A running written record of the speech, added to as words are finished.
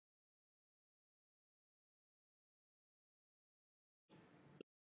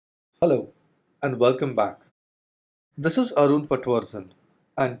Hello and welcome back. This is Arun Patwardhan,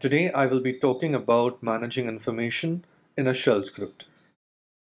 and today I will be talking about managing information in a shell script.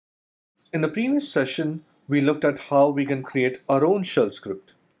 In the previous session, we looked at how we can create our own shell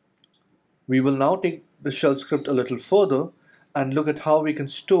script. We will now take the shell script a little further and look at how we can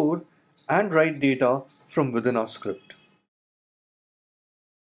store and write data from within our script.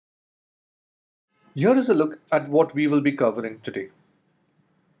 Here is a look at what we will be covering today.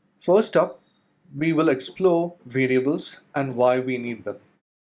 First up, we will explore variables and why we need them.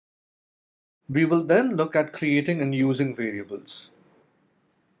 We will then look at creating and using variables.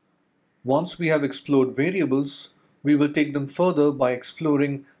 Once we have explored variables, we will take them further by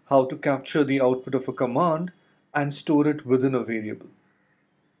exploring how to capture the output of a command and store it within a variable.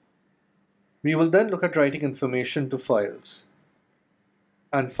 We will then look at writing information to files.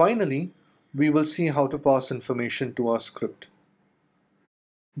 And finally, we will see how to pass information to our script.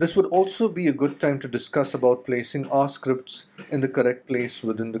 This would also be a good time to discuss about placing our scripts in the correct place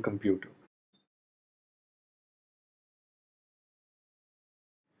within the computer.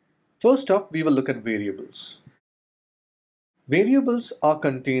 First up, we will look at variables. Variables are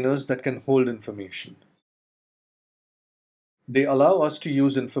containers that can hold information. They allow us to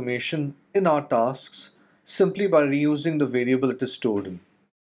use information in our tasks simply by reusing the variable it is stored in.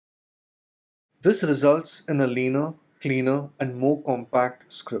 This results in a leaner, cleaner, and more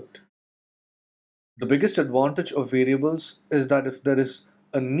compact script. The biggest advantage of variables is that if there is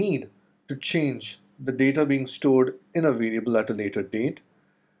a need to change the data being stored in a variable at a later date,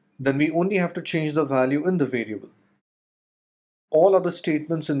 then we only have to change the value in the variable. All other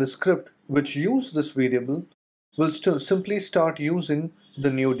statements in the script which use this variable will still simply start using the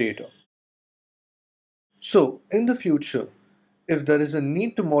new data. So, in the future, if there is a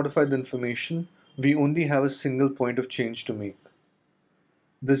need to modify the information, we only have a single point of change to make.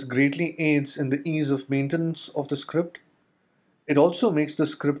 This greatly aids in the ease of maintenance of the script. It also makes the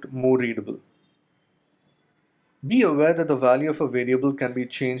script more readable. Be aware that the value of a variable can be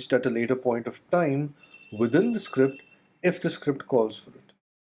changed at a later point of time within the script if the script calls for it.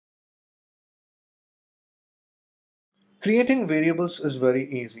 Creating variables is very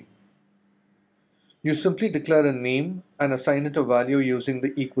easy. You simply declare a name and assign it a value using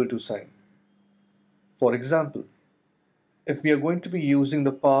the equal to sign. For example, if we are going to be using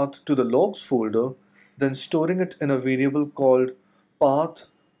the path to the logs folder, then storing it in a variable called path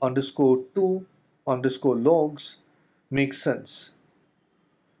underscore to underscore logs makes sense.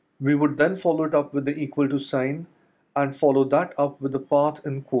 We would then follow it up with the equal to sign and follow that up with the path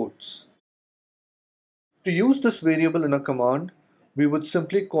in quotes. To use this variable in a command, we would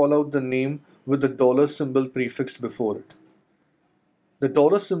simply call out the name with the dollar symbol prefixed before it. The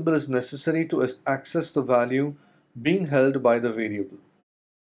dollar symbol is necessary to access the value being held by the variable.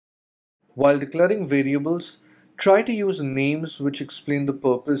 While declaring variables, try to use names which explain the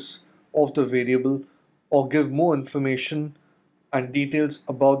purpose of the variable or give more information and details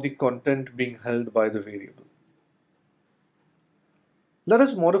about the content being held by the variable. Let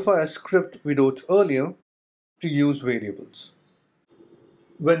us modify a script we wrote earlier to use variables.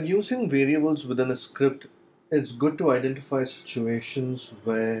 When using variables within a script, it's good to identify situations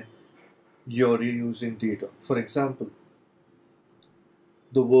where you're reusing data. For example,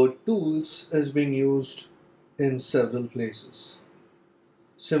 the word tools is being used in several places.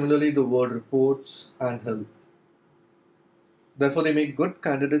 Similarly, the word reports and help. Therefore, they make good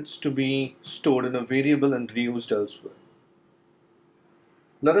candidates to be stored in a variable and reused elsewhere.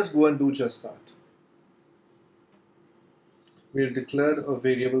 Let us go and do just that. We'll declare a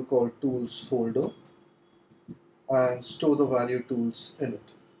variable called tools folder and store the value tools in it.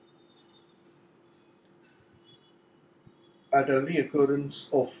 At every occurrence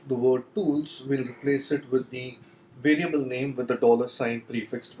of the word tools, we'll replace it with the variable name with the dollar sign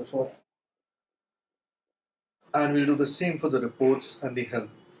prefixed before. And we'll do the same for the reports and the help.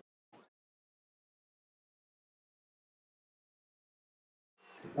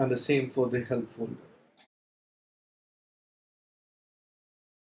 And the same for the help folder.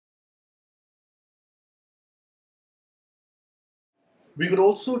 We could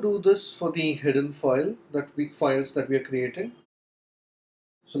also do this for the hidden files that we are creating.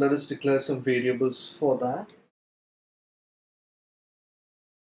 So let us declare some variables for that.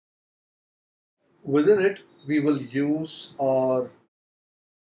 Within it, we will use our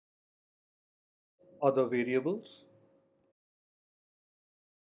other variables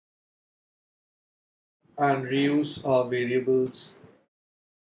and reuse our variables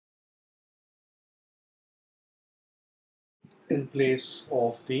in place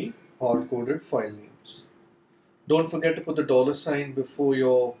of the hard-coded file names. Don't forget to put the dollar sign before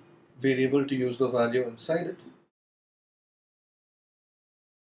your variable to use the value inside it.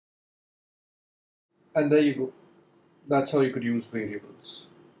 And there you go. That's how you could use variables.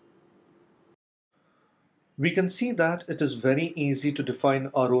 We can see that it is very easy to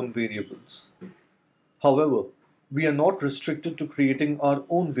define our own variables. However, we are not restricted to creating our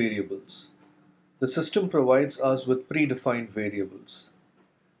own variables. The system provides us with predefined variables.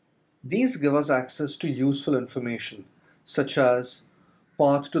 These give us access to useful information, such as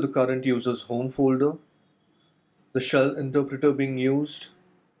path to the current user's home folder, the shell interpreter being used,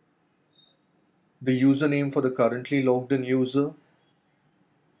 the username for the currently logged in user,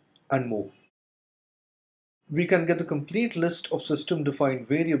 and more. We can get the complete list of system-defined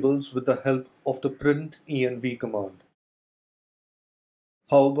variables with the help of the printenv command.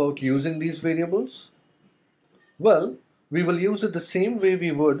 How about using these variables? Well, we will use it the same way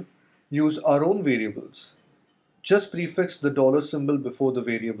we would use our own variables. Just prefix the dollar symbol before the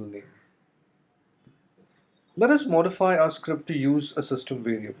variable name. Let us modify our script to use a system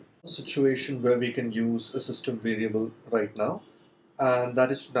variable. A situation where we can use a system variable right now, and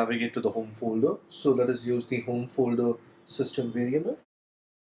that is to navigate to the home folder. So let us use the home folder system variable.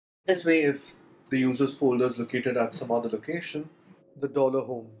 This way, if the user's folder is located at some other location, the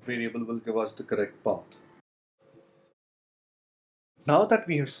 $home variable will give us the correct path. Now that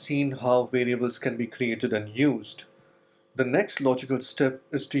we have seen how variables can be created and used, the next logical step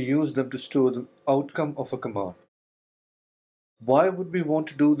is to use them to store the outcome of a command. Why would we want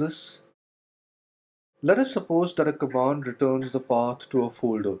to do this? Let us suppose that a command returns the path to a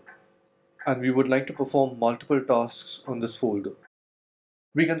folder, and we would like to perform multiple tasks on this folder.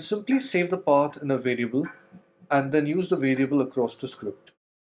 We can simply save the path in a variable and then use the variable across the script.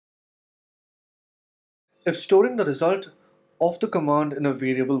 If storing the result of the command in a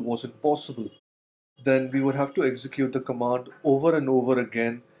variable wasn't possible, then we would have to execute the command over and over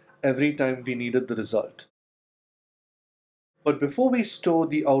again every time we needed the result. But before we store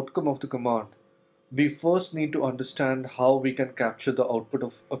the outcome of the command, we first need to understand how we can capture the output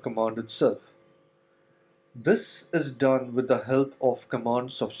of a command itself. This is done with the help of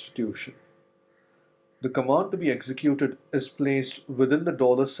command substitution. The command to be executed is placed within the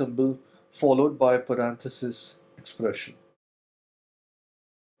dollar symbol followed by a parenthesis expression.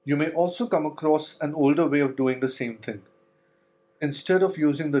 You may also come across an older way of doing the same thing. Instead of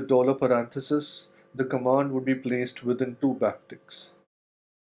using the dollar parenthesis, the command would be placed within two backticks.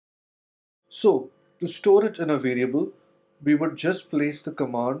 So, to store it in a variable, we would just place the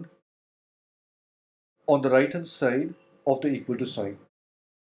command on the right hand side of the equal to sign.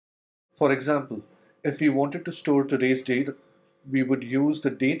 For example, if we wanted to store today's date, we would use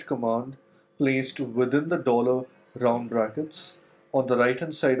the date command placed within the dollar round brackets on the right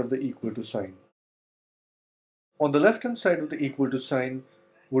hand side of the equal to sign. On the left hand side of the equal to sign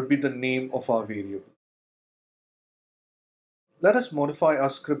would be the name of our variable. Let us modify our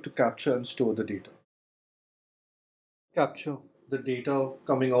script to capture and store the data. Capture the data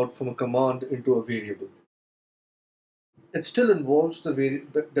coming out from a command into a variable. It still involves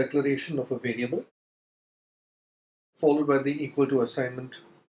the declaration of a variable, followed by the equal to assignment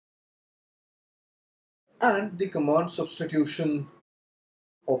and the command substitution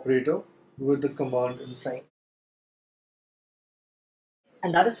operator with the command inside.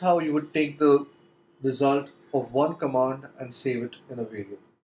 And that is how you would take the result of one command and save it in a variable.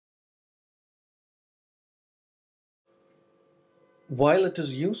 While it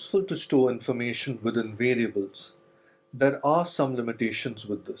is useful to store information within variables, there are some limitations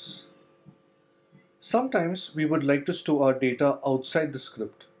with this. Sometimes we would like to store our data outside the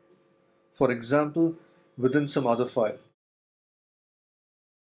script, for example, within some other file.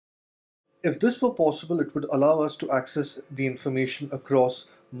 If this were possible, it would allow us to access the information across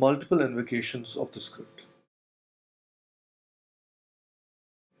multiple invocations of the script.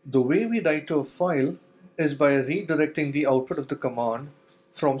 The way we write to a file is by redirecting the output of the command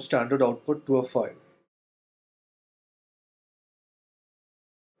from standard output to a file.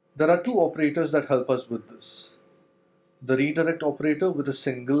 There are two operators that help us with this. The redirect operator with a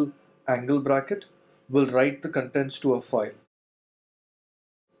single angle bracket will write the contents to a file.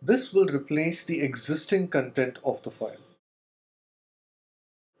 This will replace the existing content of the file.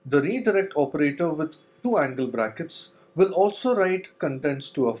 The redirect operator with two angle brackets will also write contents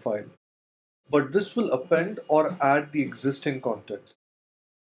to a file, but this will append or add the existing content.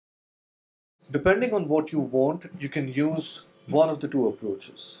 Depending on what you want, you can use one of the two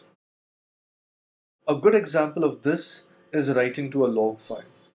approaches. A good example of this is writing to a log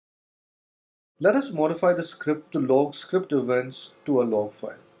file. Let us modify the script to log script events to a log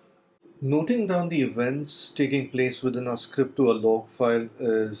file. Noting down the events taking place within our script to a log file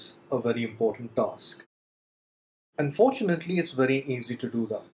is a very important task. Unfortunately, it's very easy to do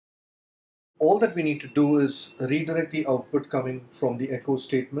that. All that we need to do is redirect the output coming from the echo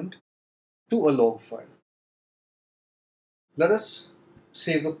statement to a log file. Let us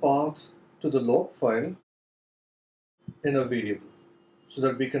save the path to the log file in a variable so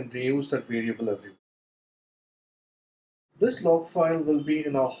that we can reuse that variable everywhere. This log file will be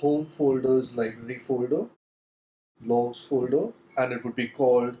in our home folder's library folder, logs folder, and it would be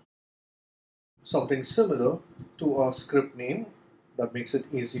called something similar to our script name. That makes it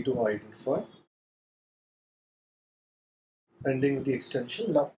easy to identify, ending with the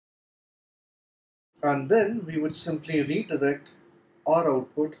extension log. And then we would simply redirect our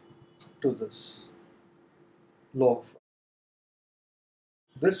output to this log file.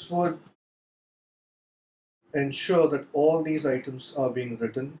 This would ensure that all these items are being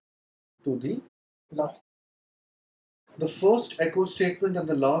written to the log. The first echo statement and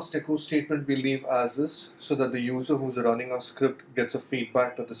the last echo statement we leave as is so that the user who's running our script gets a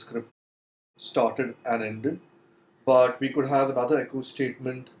feedback that the script started and ended. But we could have another echo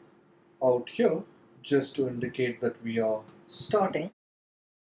statement out here just to indicate that we are starting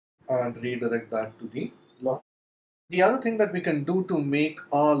and redirect that to the log. The other thing that we can do to make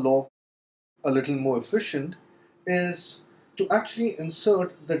our log a little more efficient is to actually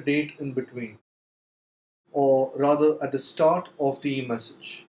insert the date in between, or rather at the start of the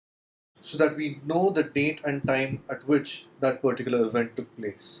message, so that we know the date and time at which that particular event took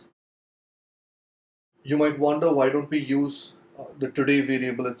place. You might wonder why don't we use the today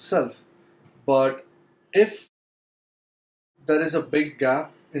variable itself, but if there is a big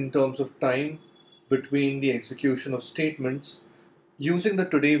gap in terms of time between the execution of statements, using the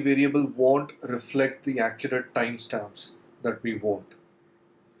today variable won't reflect the accurate timestamps that we want.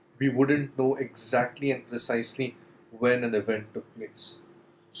 We wouldn't know exactly and precisely when an event took place.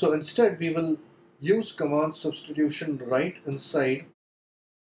 So instead, we will use command substitution right inside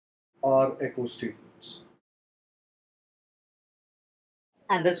our echo statements.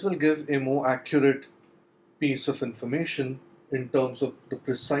 And this will give a more accurate piece of information in terms of the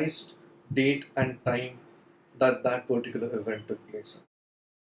precise date and time that that particular event took place.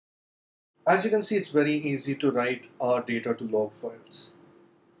 As you can see, it's very easy to write our data to log files.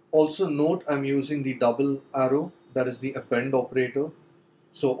 Also note I'm using the double arrow, that is the append operator.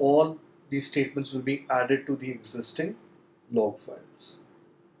 So all these statements will be added to the existing log files.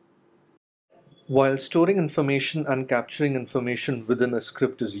 While storing information and capturing information within a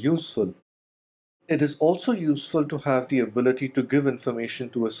script is useful, it is also useful to have the ability to give information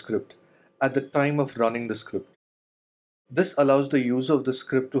to a script at the time of running the script. This allows the user of the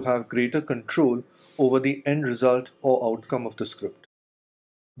script to have greater control over the end result or outcome of the script.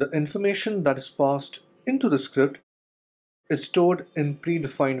 The information that is passed into the script is stored in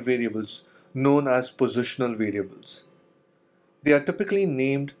predefined variables known as positional variables. They are typically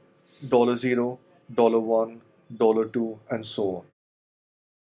named $0, $1, $2, and so on.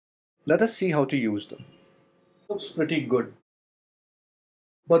 Let us see how to use them. Looks pretty good,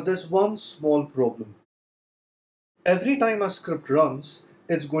 but there's one small problem. Every time a script runs,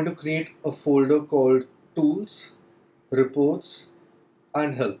 it's going to create a folder called Tools, Reports,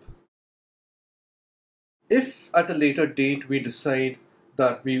 and Help. If at a later date we decide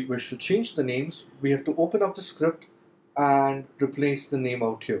that we wish to change the names, we have to open up the script and replace the name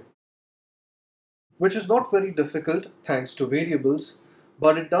out here, which is not very difficult thanks to variables,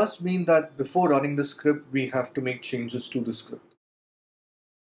 but it does mean that before running the script, we have to make changes to the script.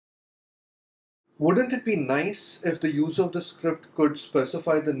 Wouldn't it be nice if the user of the script could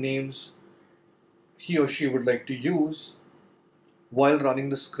specify the names he or she would like to use while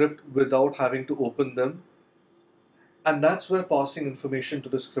running the script without having to open them? And that's where passing information to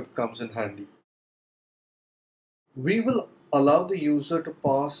the script comes in handy. We will allow the user to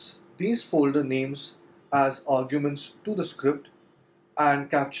pass these folder names as arguments to the script and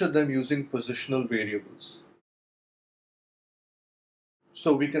capture them using positional variables.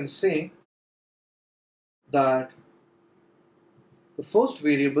 So we can say that the first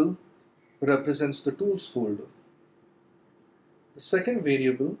variable represents the tools folder. The second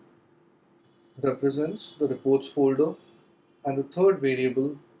variable represents the reports folder, and the third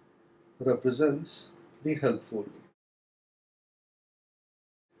variable represents the help folder.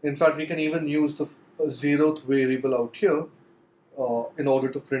 In fact, we can even use the zeroth variable out here in order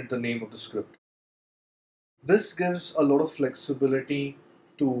to print the name of the script. This gives a lot of flexibility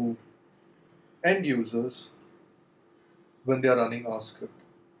to end users when they are running our script.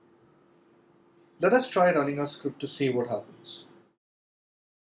 Let us try running our script to see what happens.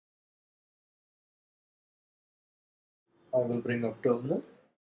 I will bring up terminal.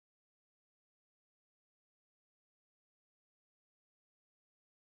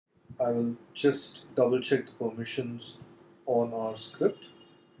 I will just double check the permissions on our script,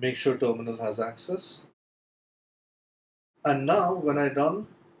 make sure terminal has access. And now when I run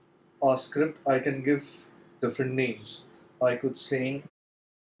our script, I can give different names. I could say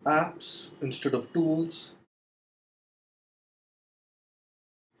apps instead of tools,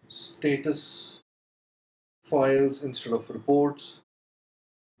 status files instead of reports,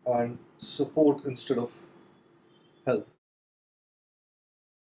 and support instead of help.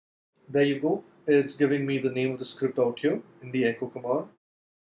 There you go. It's giving me the name of the script out here in the echo command.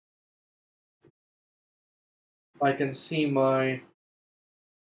 I can see my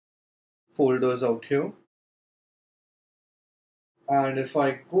folders out here. And if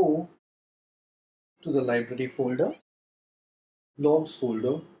I go to the library folder, logs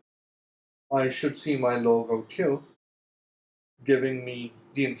folder, I should see my log out here giving me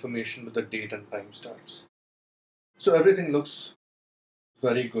the information with the date and timestamps. So everything looks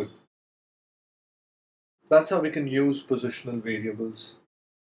very good. That's how we can use positional variables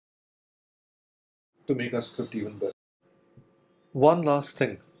to make our script even better. One last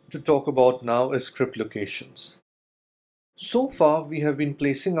thing to talk about now is script locations. So far, we have been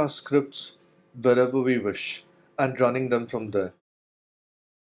placing our scripts wherever we wish and running them from there.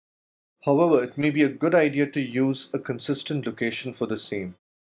 However, it may be a good idea to use a consistent location for the same.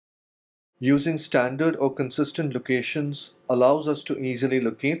 Using standard or consistent locations allows us to easily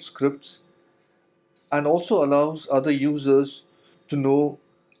locate scripts and also allows other users to know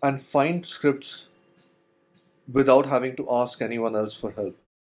and find scripts without having to ask anyone else for help.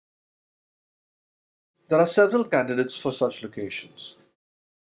 There are several candidates for such locations.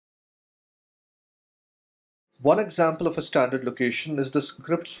 One example of a standard location is the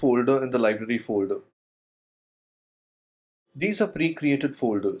scripts folder in the library folder. These are pre-created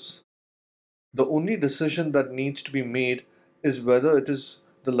folders. The only decision that needs to be made is whether it is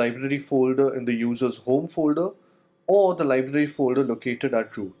the library folder in the user's home folder or the library folder located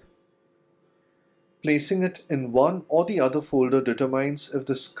at root. Placing it in one or the other folder determines if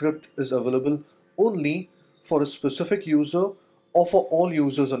the script is available only for a specific user or for all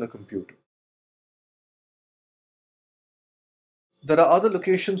users on a computer. There are other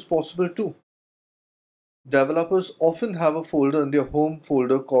locations possible too. Developers often have a folder in their home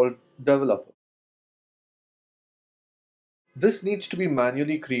folder called developer. This needs to be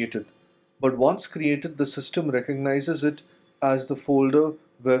manually created, but once created, the system recognizes it as the folder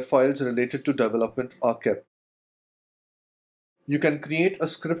where files related to development are kept. You can create a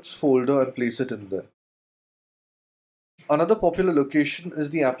scripts folder and place it in there. Another popular location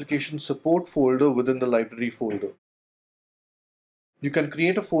is the application support folder within the library folder. You can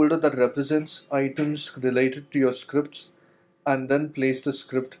create a folder that represents items related to your scripts and then place the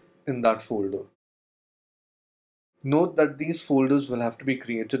script in that folder. Note that these folders will have to be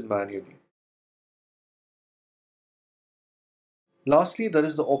created manually. Lastly, there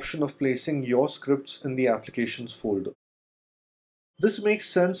is the option of placing your scripts in the applications folder. This makes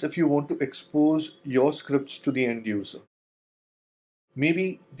sense if you want to expose your scripts to the end user.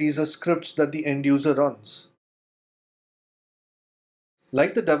 Maybe these are scripts that the end user runs.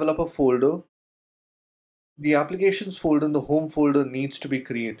 Like the developer folder, the applications folder in the home folder needs to be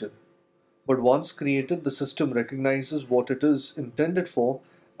created. But once created, the system recognizes what it is intended for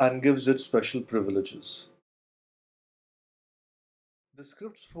and gives it special privileges. The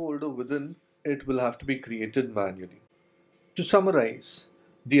scripts folder within it will have to be created manually. To summarize,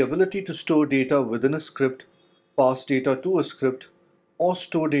 the ability to store data within a script, pass data to a script, or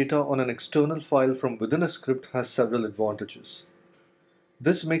store data on an external file from within a script has several advantages.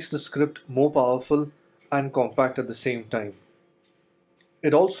 This makes the script more powerful and compact at the same time.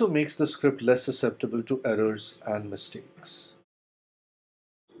 It also makes the script less susceptible to errors and mistakes.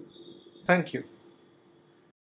 Thank you.